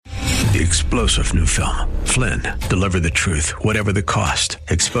The explosive new film, Flynn, deliver the truth, whatever the cost,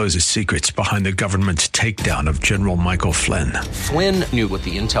 exposes secrets behind the government's takedown of General Michael Flynn. Flynn knew what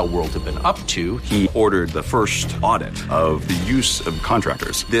the intel world had been up to. He ordered the first audit of the use of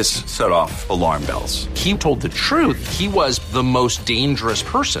contractors. This set off alarm bells. He told the truth. He was the most dangerous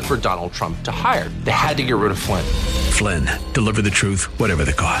person for Donald Trump to hire. They had to get rid of Flynn. Flynn, deliver the truth, whatever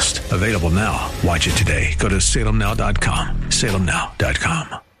the cost. Available now. Watch it today. Go to salemnow.com.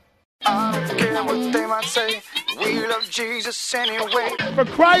 salemnow.com. I don't care what they might say. We love Jesus anyway. For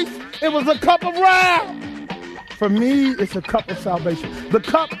Christ, it was a cup of wrath. For me, it's a cup of salvation. The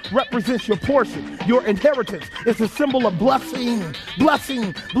cup represents your portion, your inheritance. It's a symbol of blessing,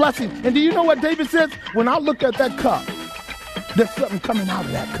 blessing, blessing. And do you know what David says? When I look at that cup, there's something coming out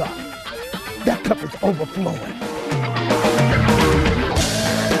of that cup. That cup is overflowing.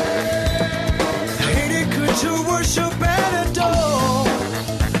 Hate it, could you worship and adore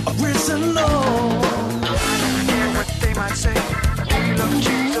a risen Lord? I don't care what they might say. We love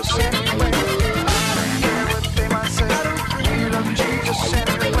Jesus anyway.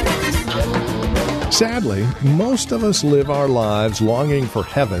 Sadly, most of us live our lives longing for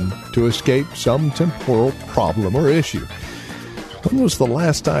heaven to escape some temporal problem or issue. When was the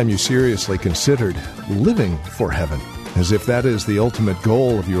last time you seriously considered living for heaven, as if that is the ultimate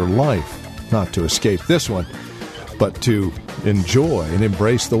goal of your life, not to escape this one, but to enjoy and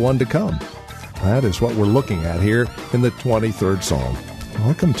embrace the one to come? That is what we're looking at here in the 23rd Psalm.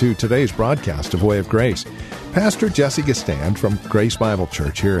 Welcome to today's broadcast of Way of Grace. Pastor Jesse Gistand from Grace Bible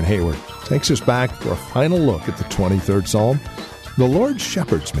Church here in Hayward takes us back for a final look at the 23rd Psalm. The Lord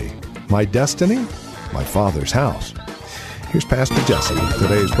shepherds me, my destiny, my Father's house. Here's Pastor Jesse with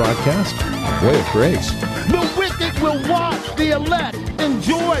today's broadcast of Way of Grace. The wicked will watch the elect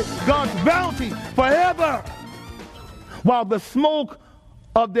enjoy God's bounty forever, while the smoke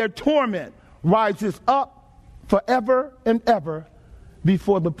of their torment rises up forever and ever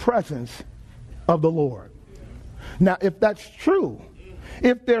before the presence of the Lord. Now, if that's true,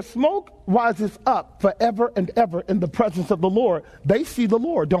 if their smoke rises up forever and ever in the presence of the Lord, they see the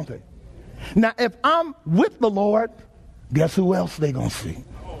Lord, don't they? Now, if I'm with the Lord, guess who else they gonna see?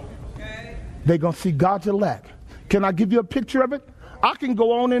 They're gonna see God's elect. Can I give you a picture of it? I can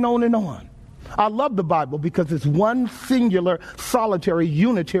go on and on and on. I love the Bible because it's one singular, solitary,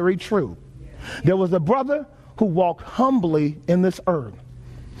 unitary truth. There was a brother who walked humbly in this earth.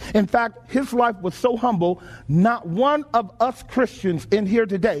 In fact, his life was so humble, not one of us Christians in here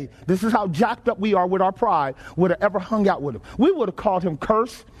today, this is how jacked up we are with our pride, would have ever hung out with him. We would have called him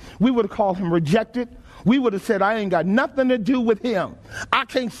cursed. We would have called him rejected. We would have said, I ain't got nothing to do with him. I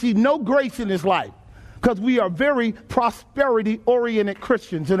can't see no grace in his life, because we are very prosperity-oriented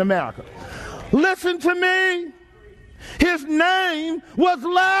Christians in America. Listen to me. His name was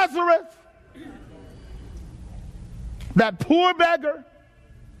Lazarus. That poor beggar,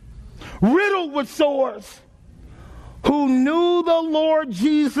 riddled with sores, who knew the Lord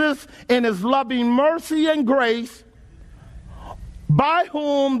Jesus in his loving mercy and grace, by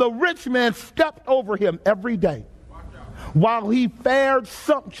whom the rich man stepped over him every day, while he fared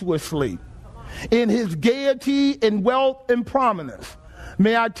sumptuously in his gaiety and wealth and prominence.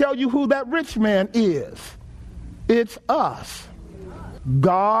 May I tell you who that rich man is? It's us.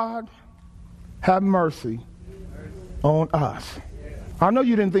 God have mercy on us. I know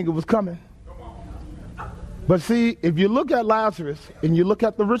you didn't think it was coming. But see, if you look at Lazarus and you look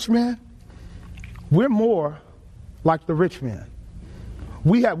at the rich man, we're more like the rich man.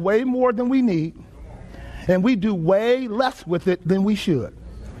 We have way more than we need, and we do way less with it than we should.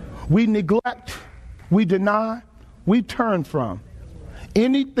 We neglect, we deny, we turn from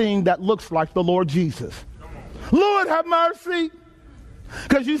anything that looks like the Lord Jesus. Lord, have mercy.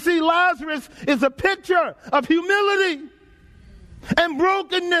 Because you see, Lazarus is a picture of humility and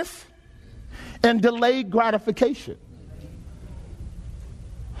brokenness and delayed gratification.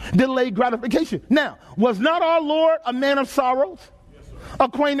 Delayed gratification. Now, was not our Lord a man of sorrows,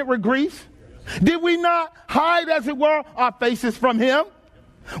 acquainted with grief? Did we not hide, as it were, our faces from him?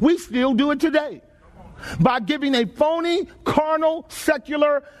 We still do it today by giving a phony, carnal,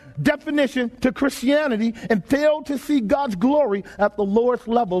 secular definition to Christianity and fail to see God's glory at the lowest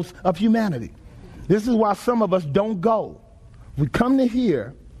levels of humanity. This is why some of us don't go. We come to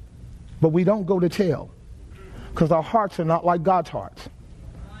hear, but we don't go to tell, because our hearts are not like God's hearts.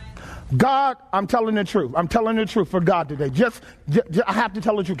 God, I'm telling the truth. I'm telling the truth for God today. Just I have to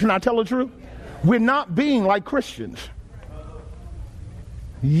tell the truth. Can I tell the truth? We're not being like Christians.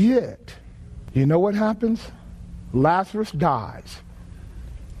 Yet, you know what happens? Lazarus dies.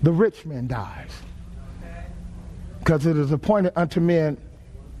 The rich man dies. Because it is appointed unto men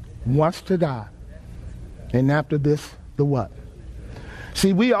once to die. And after this, the what?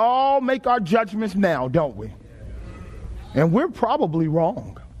 See, we all make our judgments now, don't we? And we're probably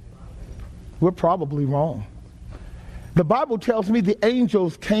wrong. We're probably wrong. The Bible tells me the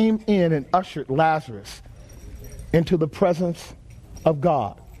angels came in and ushered Lazarus into the presence of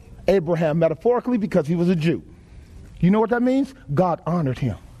God. Abraham, metaphorically, because he was a Jew. You know what that means? God honored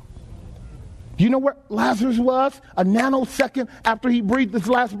him. You know where Lazarus was? A nanosecond after he breathed his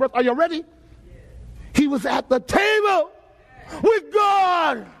last breath. Are you ready? He was at the table with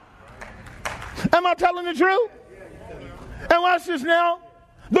God. Am I telling the truth? And watch this now.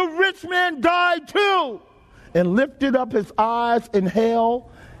 The rich man died too and lifted up his eyes in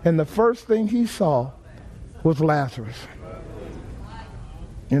hell, and the first thing he saw was Lazarus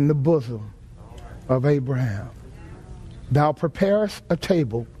in the bosom of Abraham. Thou preparest a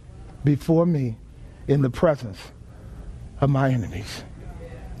table before me in the presence of my enemies.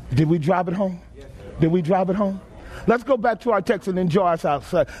 Did we drive it home? Did we drive it home? Let's go back to our text and enjoy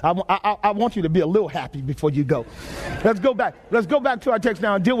ourselves. I want you to be a little happy before you go. Let's go back. Let's go back to our text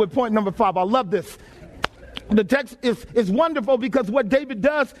now and deal with point number 5. I love this. The text is wonderful because what David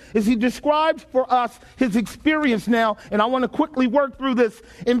does is he describes for us his experience now, and I want to quickly work through this.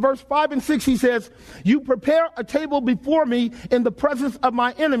 In verse 5 and 6, he says, you prepare a table before me in the presence of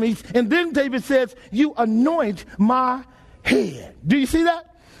my enemies, and then David says, you anoint my head. Do you see that?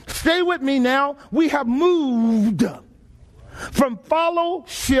 Stay with me now. We have moved from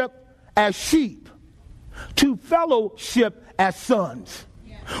fellowship as sheep to fellowship as sons.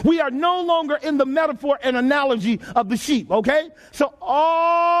 We are no longer in the metaphor and analogy of the sheep, okay? So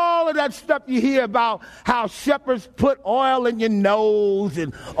all of that stuff you hear about how shepherds put oil in your nose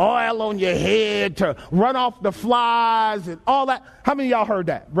and oil on your head to run off the flies and all that. How many of y'all heard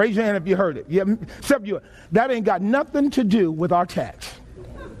that? Raise your hand if you heard it. Yeah, except you. That ain't got nothing to do with our text.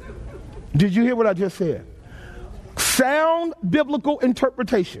 Did you hear what I just said? Sound biblical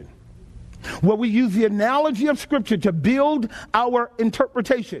interpretation, where we use the analogy of Scripture to build our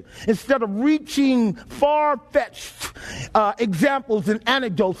interpretation instead of reaching far-fetched examples and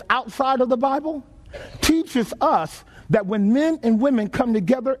anecdotes outside of the Bible, teaches us that when men and women come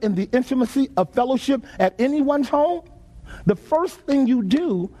together in the intimacy of fellowship at anyone's home, the first thing you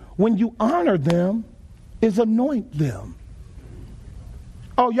do when you honor them is anoint them.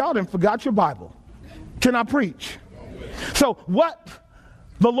 Oh, y'all done forgot your Bible. Can I preach? So what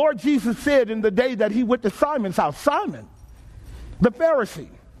the Lord Jesus said in the day that he went to Simon's house, Simon, the Pharisee,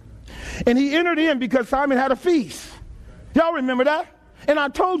 and he entered in because Simon had a feast. Y'all remember that? And I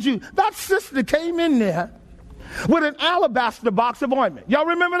told you, that sister came in there with an alabaster box of ointment. Y'all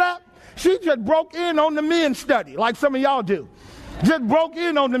remember that? She just broke in on the men's study, like some of y'all do. Just broke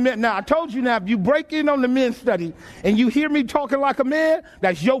in on the men. Now, I told you now, if you break in on the men's study and you hear me talking like a man,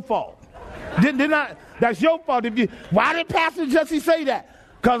 that's your fault. That's your fault. Why did Pastor Jesse say that?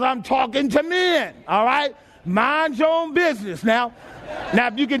 Because I'm talking to men, all right? Mind your own business. Now,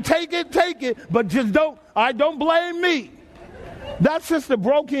 if you can take it, but just don't blame me. That sister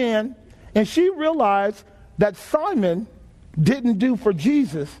broke in, and she realized that Simon didn't do for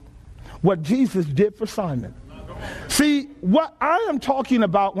Jesus what Jesus did for Simon. See, what I am talking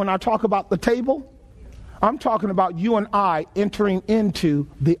about when I talk about the table, I'm talking about you and I entering into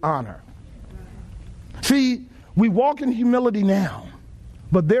the honor. See, we walk in humility now,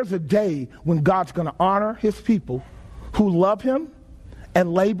 but there's a day when God's going to honor his people who love him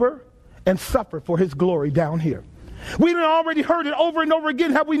and labor and suffer for his glory down here. We've already heard it over and over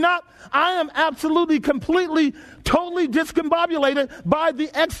again, have we not? I am absolutely, completely, totally discombobulated by the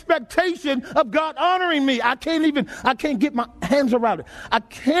expectation of God honoring me. I can't get my hands around it. I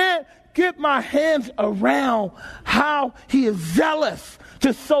can't get my hands around how he is zealous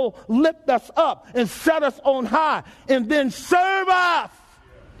to so lift us up and set us on high and then serve us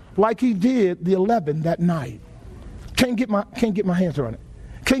like he did the 11 that night. Can't get my hands around it.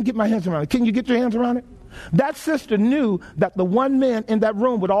 Can't get my hands around it. Can you get your hands around it? That sister knew that the one man in that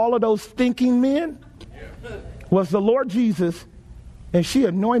room with all of those stinking men was the Lord Jesus, and she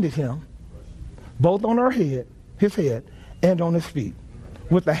anointed him both on his head, and on his feet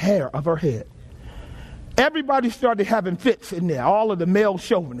with the hair of her head. Everybody started having fits in there, all of the male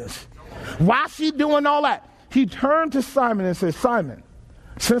chauvinists. Why she doing all that? He turned to Simon and said, Simon,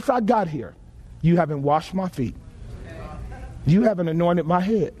 since I got here, you haven't washed my feet. You haven't anointed my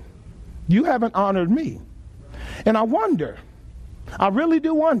head. You haven't honored me. And I wonder, I really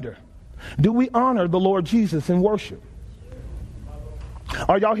do wonder, do we honor the Lord Jesus in worship?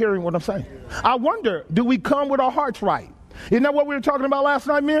 Are y'all hearing what I'm saying? I wonder, do we come with our hearts right? Isn't that what we were talking about last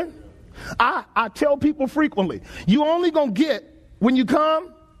night, men? I tell people frequently, you only going to get, when you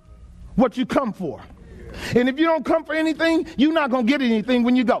come, what you come for. And if you don't come for anything, you're not going to get anything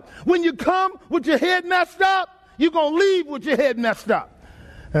when you go. When you come with your head messed up, you're going to leave with your head messed up.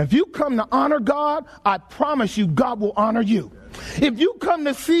 And if you come to honor God, I promise you God will honor you. If you come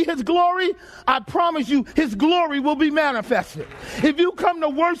to see his glory, I promise you his glory will be manifested. If you come to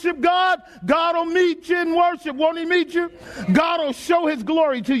worship God, God will meet you in worship. Won't he meet you? God will show his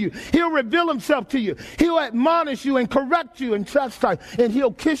glory to you. He'll reveal himself to you. He'll admonish you and correct you and chastise. And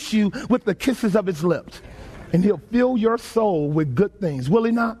he'll kiss you with the kisses of his lips. And he'll fill your soul with good things. Will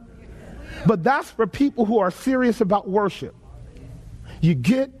he not? But that's for people who are serious about worship. You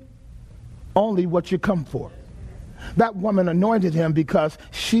get only what you come for. That woman anointed him because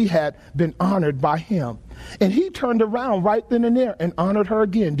she had been honored by him. And he turned around right then and there and honored her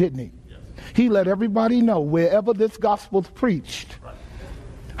again, didn't he? Yes. He let everybody know wherever this gospel's preached,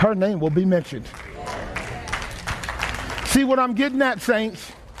 her name will be mentioned. See what I'm getting at,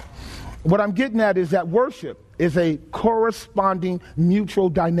 saints? What I'm getting at is that worship is a corresponding mutual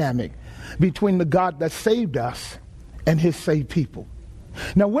dynamic between the God that saved us and his saved people.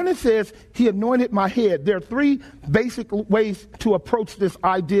 Now, when it says he anointed my head, there are three basic ways to approach this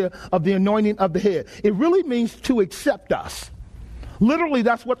idea of the anointing of the head. It really means to accept us. Literally,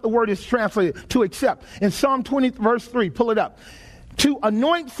 that's what the word is translated, to accept. In Psalm 20, verse 3, pull it up. To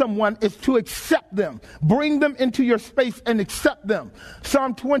anoint someone is to accept them. Bring them into your space and accept them.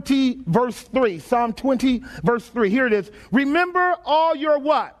 Psalm 20, verse 3. Psalm 20, verse 3. Here it is. Remember all your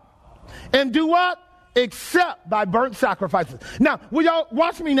what? And do what? Except by burnt sacrifices. Now, will y'all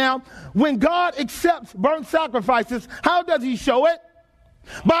watch me now? When God accepts burnt sacrifices, how does he show it?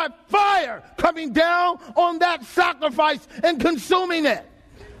 By fire coming down on that sacrifice and consuming it.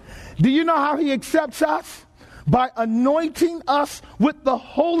 Do you know how he accepts us? By anointing us with the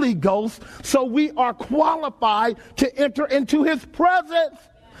Holy Ghost so we are qualified to enter into his presence.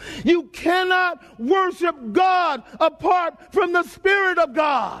 You cannot worship God apart from the Spirit of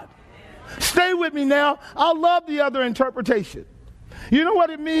God. Stay with me now. I love the other interpretation. You know what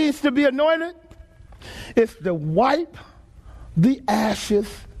it means to be anointed? It's to wipe the ashes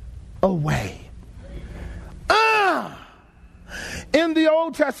away. In the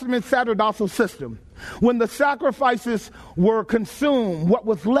Old Testament sacerdotal system, when the sacrifices were consumed, what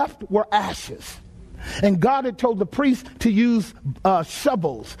was left were ashes. And God had told the priest to use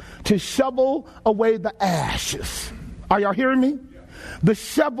shovels to shovel away the ashes. Are y'all hearing me? The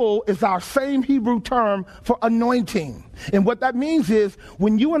shovel is our same Hebrew term for anointing. And what that means is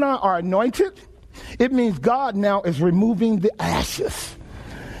when you and I are anointed, it means God now is removing the ashes.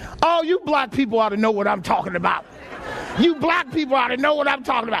 Oh, you black people ought to know what I'm talking about. You black people ought to know what I'm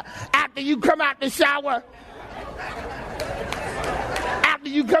talking about. After you come out the shower. After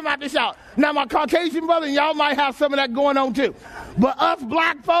you come out the shower. Now, my Caucasian brother, y'all might have some of that going on too. But us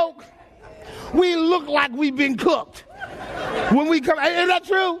black folk, we look like we've been cooked. When we come, ain't that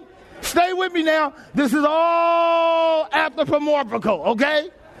true? Stay with me now. This is all anthropomorphical, okay?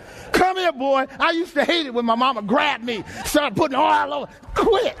 Come here, boy. I used to hate it when my mama grabbed me, started putting oil over.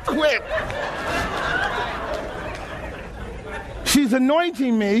 Quit. She's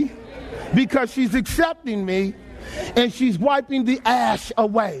anointing me because she's accepting me and she's wiping the ash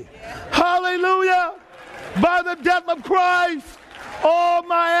away. Hallelujah! By the death of Christ, all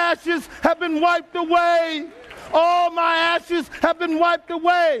my ashes have been wiped away. All my ashes have been wiped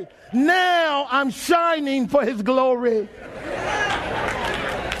away. Now I'm shining for his glory.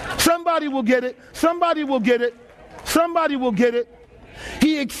 Somebody will get it. Somebody will get it. Somebody will get it.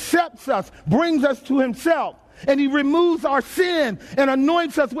 He accepts us, brings us to himself, and he removes our sin and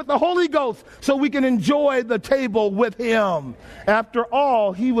anoints us with the Holy Ghost so we can enjoy the table with him. After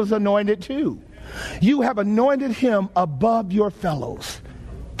all, he was anointed too. You have anointed him above your fellows.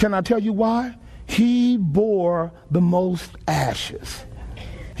 Can I tell you why? He bore the most ashes.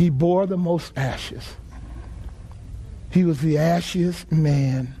 He bore the most ashes. He was the ashiest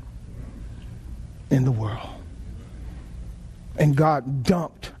man in the world. And God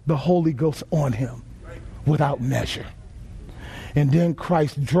dumped the Holy Ghost on him without measure. And then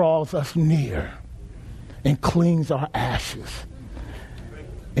Christ draws us near and cleans our ashes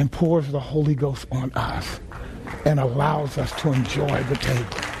and pours the Holy Ghost on us and allows us to enjoy the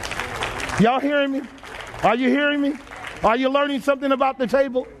table. Y'all hearing me? Are you hearing me? Are you learning something about the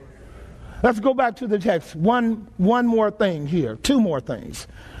table? Let's go back to the text. One more thing here. Two more things.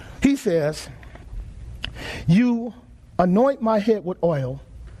 He says, you anoint my head with oil,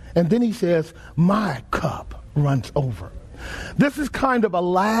 and then he says, my cup runs over. This is kind of a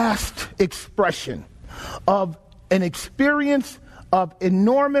last expression of an experience of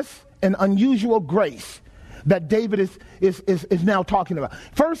enormous and unusual grace that David is now talking about.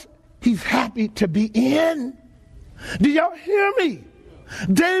 First, he's happy to be in. Do y'all hear me?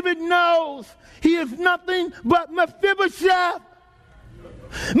 David knows he is nothing but Mephibosheth.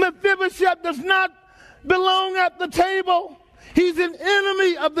 Mephibosheth does not belong at the table. He's an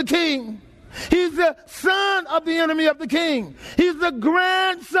enemy of the king. He's the son of the enemy of the king. He's the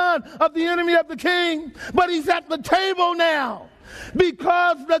grandson of the enemy of the king. But he's at the table now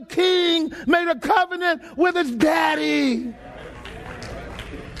because the king made a covenant with his daddy.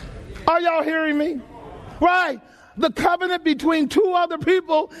 Are y'all hearing me? Right. The covenant between two other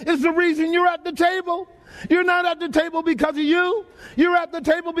people is the reason you're at the table. You're not at the table because of you. You're at the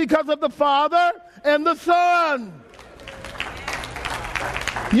table because of the Father and the Son.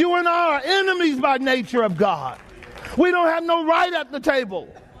 You and I are enemies by nature of God. We don't have no right at the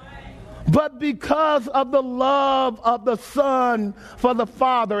table. But because of the love of the Son for the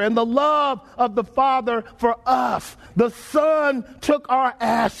Father and the love of the Father for us, the Son took our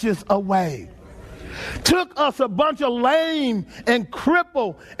ashes away. Took us, a bunch of lame and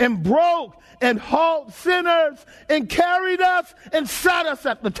crippled and broke and halt sinners, and carried us and sat us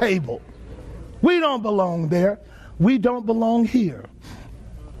at the table. We don't belong there. We don't belong here.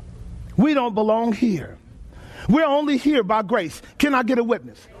 We don't belong here. We're only here by grace. Can I get a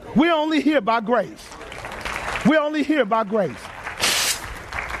witness? We're only here by grace. We're only here by grace.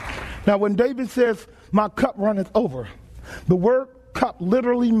 Now, when David says, my cup runneth over, the word cup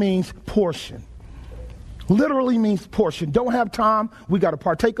literally means portion. Literally means portion. Don't have time. We got to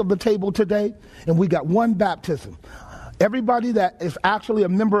partake of the table today, and we got one baptism. Everybody that is actually a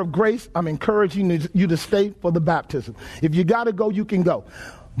member of grace, I'm encouraging you to stay for the baptism. If you got to go, you can go.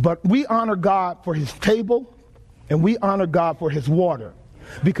 But we honor God for his table, and we honor God for his water,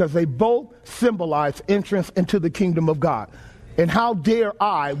 because they both symbolize entrance into the kingdom of God. And how dare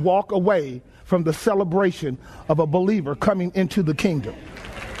I walk away from the celebration of a believer coming into the kingdom?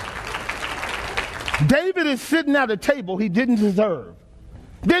 David is sitting at a table he didn't deserve.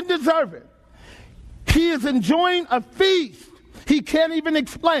 Didn't deserve it. He is enjoying a feast he can't even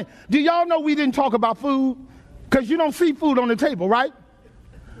explain. Do y'all know we didn't talk about food? Because you don't see food on the table, right?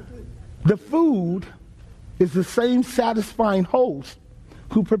 The food is the same satisfying host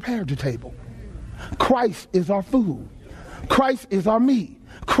who prepared the table. Christ is our food. Christ is our meat.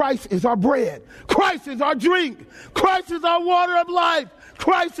 Christ is our bread. Christ is our drink. Christ is our water of life.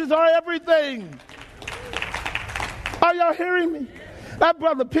 Christ is our everything. Are y'all hearing me? That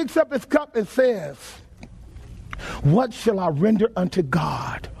brother picks up his cup and says, what shall I render unto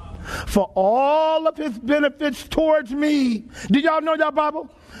God for all of his benefits towards me? Do y'all know your Bible?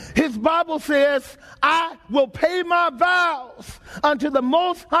 His Bible says, I will pay my vows unto the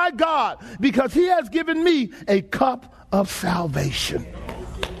Most High God because he has given me a cup of salvation.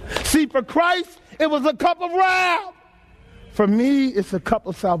 See, for Christ, it was a cup of wrath. For me, it's a cup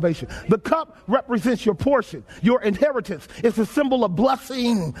of salvation. The cup represents your portion, your inheritance. It's a symbol of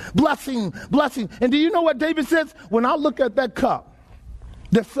blessing, blessing, blessing. And do you know what David says? When I look at that cup,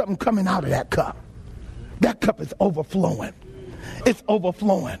 there's something coming out of that cup. That cup is overflowing. It's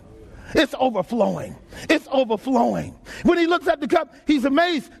overflowing. It's overflowing. It's overflowing. When he looks at the cup, he's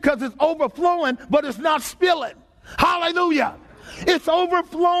amazed because it's overflowing, but it's not spilling. Hallelujah. It's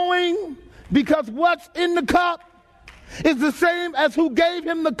overflowing because what's in the cup is the same as who gave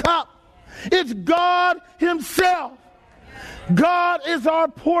him the cup. It's God himself. God is our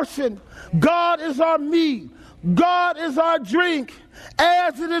portion. God is our meat. God is our drink.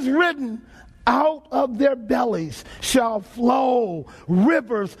 As it is written, out of their bellies shall flow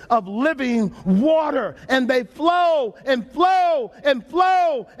rivers of living water. And they flow and flow and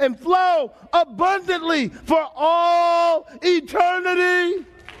flow and flow abundantly for all eternity.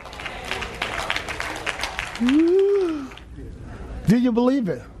 Do you believe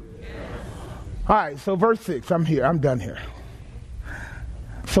it? All right, so verse 6, I'm here. I'm done here.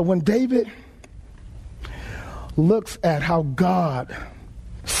 So when David looks at how God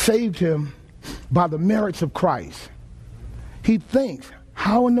saved him by the merits of Christ, he thinks,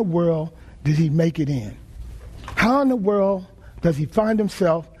 how in the world did he make it in? How in the world does he find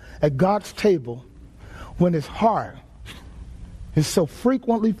himself at God's table when his heart is so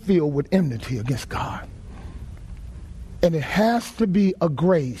frequently filled with enmity against God? And it has to be a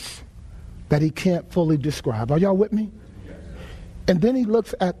grace that he can't fully describe. Are y'all with me? And then he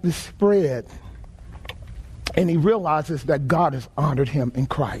looks at the spread and he realizes that God has honored him in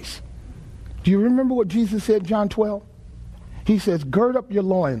Christ. Do you remember what Jesus said in John 12? He says, gird up your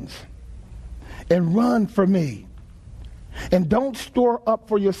loins and run for me. And don't store up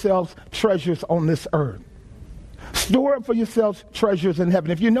for yourselves treasures on this earth. Store up for yourselves treasures in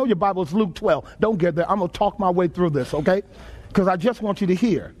heaven. If you know your Bible, it's Luke 12. Don't get there. I'm going to talk my way through this, okay? Because I just want you to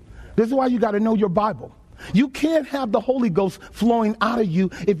hear. This is why you got to know your Bible. You can't have the Holy Ghost flowing out of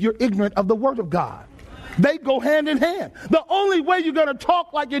you if you're ignorant of the Word of God. They go hand in hand. The only way you're going to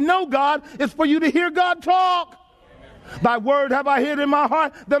talk like you know God is for you to hear God talk. Thy word have I hid in my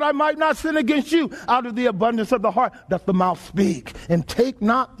heart that I might not sin against you. Out of the abundance of the heart doth the mouth speak. And take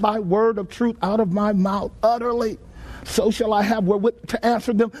not thy word of truth out of my mouth utterly. So shall I have wherewith to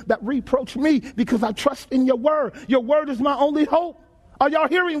answer them that reproach me, because I trust in your word. Your word is my only hope. Are y'all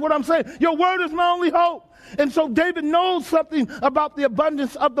hearing what I'm saying? Your word is my only hope. And so David knows something about the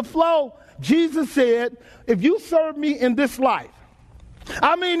abundance of the flow. Jesus said, if you serve me in this life,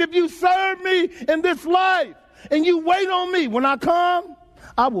 if you serve me in this life and you wait on me, when I come,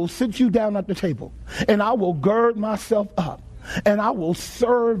 I will sit you down at the table and I will gird myself up and I will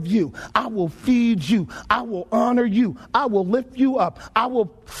serve you. I will feed you. I will honor you. I will lift you up. I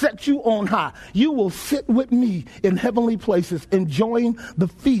will set you on high. You will sit with me in heavenly places, enjoying the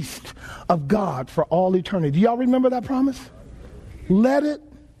feast of God for all eternity. Do y'all remember that promise? Let it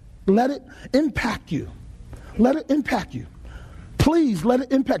impact you. Let it impact you. Please let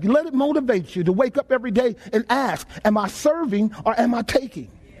it impact you. Let it motivate you to wake up every day and ask, am I serving or am I taking?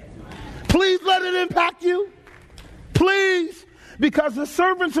 Please let it impact you. Please, because the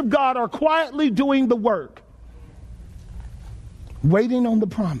servants of God are quietly doing the work, waiting on the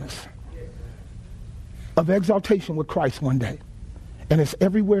promise of exaltation with Christ one day. And it's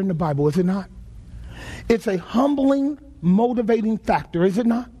everywhere in the Bible, is it not? It's a humbling, motivating factor, is it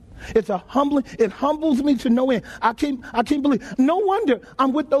not? It humbles me to no end. I can't believe. No wonder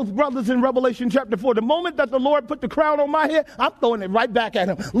I'm with those brothers in Revelation chapter 4. The moment that the Lord put the crown on my head, I'm throwing it right back at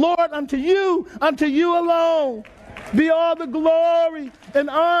him. Lord, unto you alone be all the glory and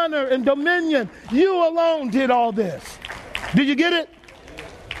honor and dominion. You alone did all this. Did you get it?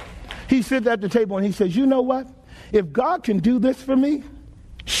 He sits at the table and he says, you know what? If God can do this for me,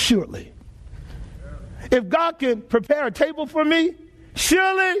 surely. If God can prepare a table for me,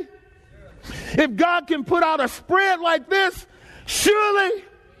 surely. If God can put out a spread like this, surely.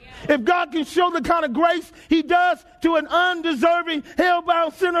 If God can show the kind of grace he does to an undeserving,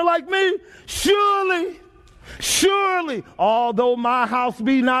 hell-bound sinner like me, surely. Surely, although my house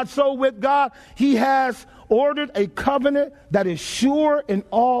be not so with God, he has ordered a covenant that is sure in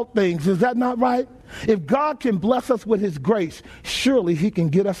all things. Is that not right? If God can bless us with his grace, surely he can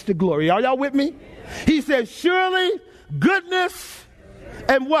get us to glory. Are y'all with me? He says, surely goodness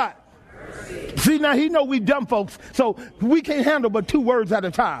and what? Mercy. See, now he know we dumb folks, so we can't handle but 2 words at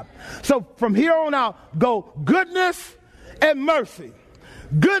a time. So from here on out, go goodness and mercy.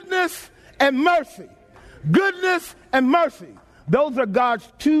 Goodness and mercy. Goodness and mercy. Those are God's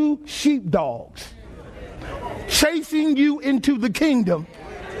 2 sheepdogs chasing you into the kingdom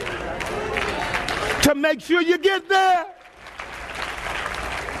to make sure you get there.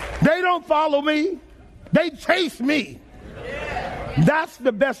 They don't follow me. They chase me. That's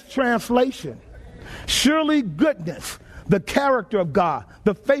the best translation. Surely goodness, the character of God,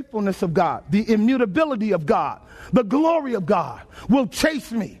 the faithfulness of God, the immutability of God, the glory of God will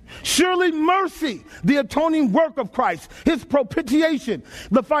chase me. Surely mercy, the atoning work of Christ, his propitiation,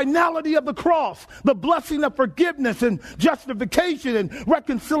 the finality of the cross, the blessing of forgiveness and justification and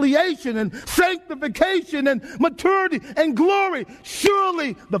reconciliation and sanctification and maturity and glory.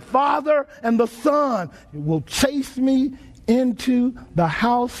 Surely the Father and the Son will chase me into the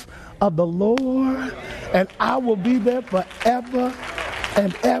house of the Lord, and I will be there forever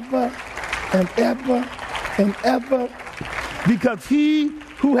and ever and ever and ever, because he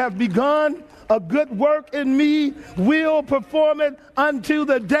who have begun a good work in me will perform it unto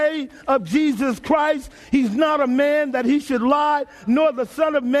the day of Jesus Christ. He's not a man that he should lie, nor the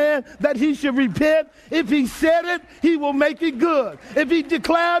son of man that he should repent. If he said it, he will make it good. If he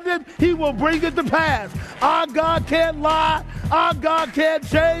declared it, he will bring it to pass. Our God can't lie. Our God can't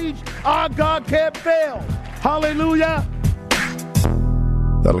change. Our God can't fail. Hallelujah.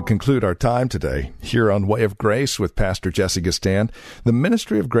 That'll conclude our time today here on Way of Grace with Pastor Jesse Gistand, the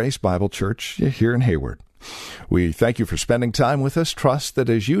Ministry of Grace Bible Church here in Hayward. We thank you for spending time with us. Trust that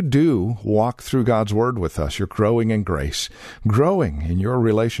as you do walk through God's Word with us, you're growing in grace, growing in your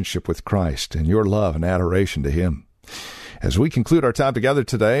relationship with Christ and your love and adoration to Him. As we conclude our time together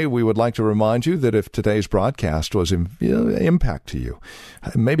today, we would like to remind you that if today's broadcast was impact to you,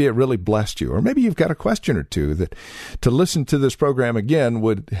 maybe it really blessed you, or maybe you've got a question or two that to listen to this program again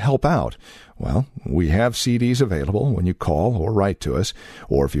would help out. Well, we have CDs available when you call or write to us,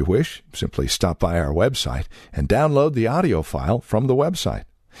 or if you wish, simply stop by our website and download the audio file from the website.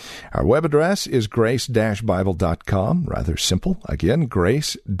 Our web address is grace-bible.com. Rather simple. Again,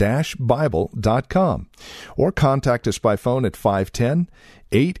 grace-bible.com. Or contact us by phone at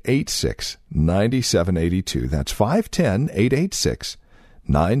 510-886-9782. That's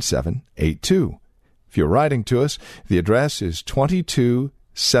 510-886-9782. If you're writing to us, the address is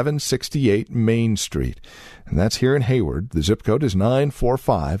 22768 Main Street. And that's here in Hayward. The zip code is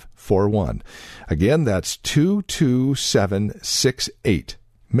 94541. Again, that's 22768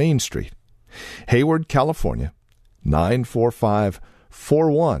 Main Street. Hayward, California,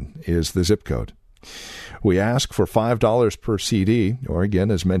 94541 is the zip code. We ask for $5 per CD, or again,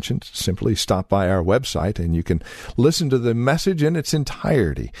 as mentioned, simply stop by our website and you can listen to the message in its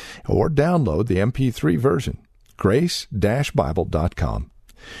entirety or download the MP3 version, grace-bible.com.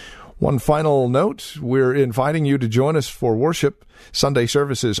 One final note, we're inviting you to join us for worship. Sunday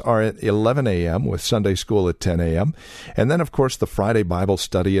services are at 11 a.m. with Sunday school at 10 a.m. And then, of course, the Friday Bible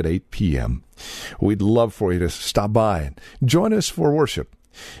study at 8 p.m. We'd love for you to stop by and join us for worship,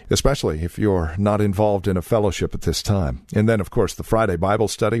 especially if you're not involved in a fellowship at this time. And then, of course, the Friday Bible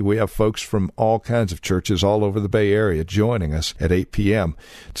study, we have folks from all kinds of churches all over the Bay Area joining us at 8 p.m.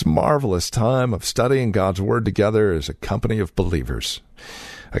 It's a marvelous time of studying God's Word together as a company of believers.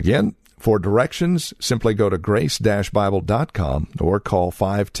 Again, for directions, simply go to grace-bible.com or call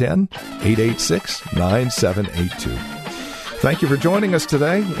 510-886-9782. Thank you for joining us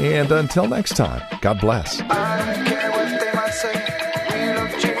today, and until next time, God bless. I don't care what they might say. We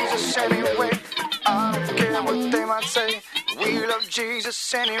love Jesus anyway. I don't care what they might say. We love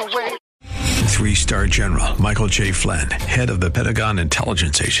Jesus anyway. 3-star General Michael J. Flynn, head of the Pentagon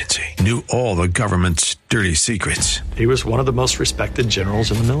Intelligence Agency, knew all the government's dirty secrets. He was one of the most respected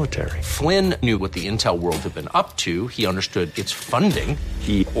generals in the military. Flynn knew what the intel world had been up to. He understood its funding.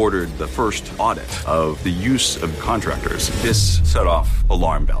 He ordered the first audit of the use of contractors. This set off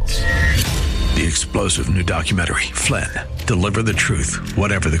alarm bells. The explosive new documentary, Flynn, Deliver the Truth,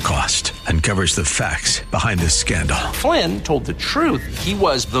 Whatever the Cost, uncovers the facts behind this scandal. Flynn told the truth. He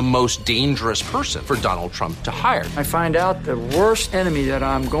was the most dangerous person for Donald Trump to hire. I find out the worst enemy that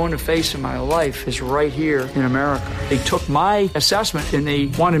I'm going to face in my life is right here in America. They took my assessment and they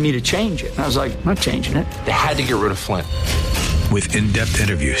wanted me to change it. And I was like, I'm not changing it. They had to get rid of Flynn. With in-depth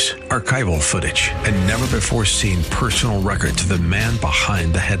interviews, archival footage, and never-before-seen personal records of the man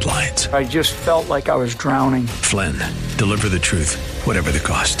behind the headlines. I just felt like I was drowning. Flynn, Deliver the Truth, Whatever the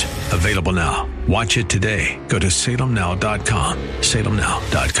Cost. Available now. Watch it today. Go to salemnow.com.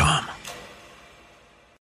 salemnow.com.